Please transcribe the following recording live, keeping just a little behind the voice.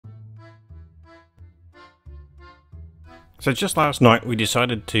So just last night we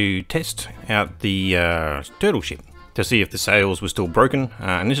decided to test out the turtle ship to see if the sails were still broken,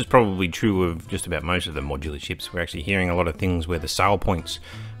 and this is probably true of just about most of the modular ships. We're actually hearing a lot of things where the sail points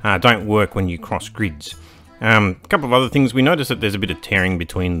don't work when you cross grids. A couple of other things, we noticed that there's a bit of tearing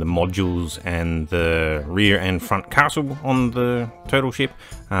between the modules and the rear and front castle on the turtle ship.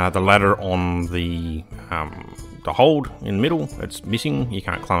 The ladder on the hold in the middle, it's missing. You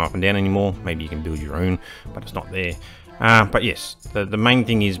can't climb up and down anymore. Maybe you can build your own, but it's not there. But yes, the main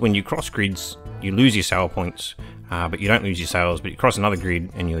thing is when you cross grids, you lose your sail points, but you don't lose your sails, but you cross another grid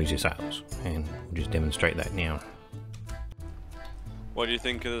and you lose your sails. And we'll just demonstrate that now. What do you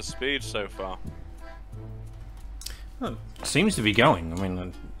think of the speed so far? Well, it seems to be going. I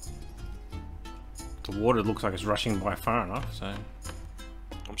mean, the water looks like it's rushing by far enough, so...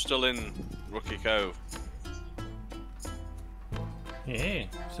 I'm still in Rookie Cove. Yeah,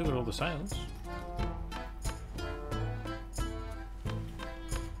 still got all the sails.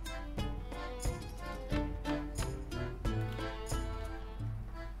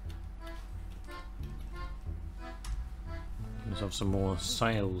 Of some more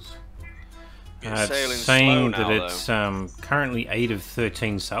sails. It's saying that it's currently 8 of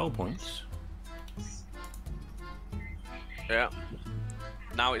 13 sail points. Yeah.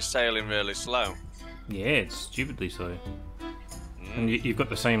 Now it's sailing really slow. Yeah, it's stupidly slow. And you've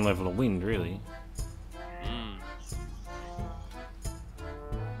got the same level of wind, really.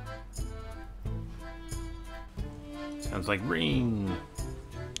 Sounds like rain.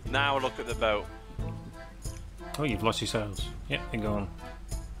 Now look at the boat. Oh, you've lost your sails. Yep, they're gone.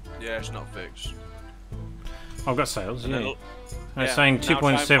 Yeah, it's not fixed. I've got sails, yeah. Yeah, It's saying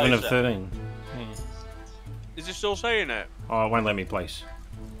 2.7 of 13. Yeah. Is it still saying it? Oh, it won't let me place.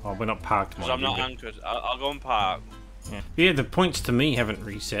 Oh, we're not parked. Because I'm not anchored. I'll go and park. Yeah, the points to me haven't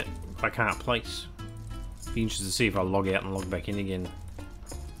reset. I can't place. Be interested to see if I log out and log back in again.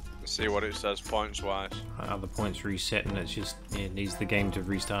 Let's see what it says points wise. Other points reset, and it's just, yeah, it needs the game to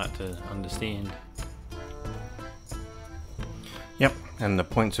restart to understand. Yep, and the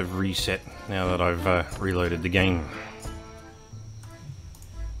points have reset now that I've reloaded the game.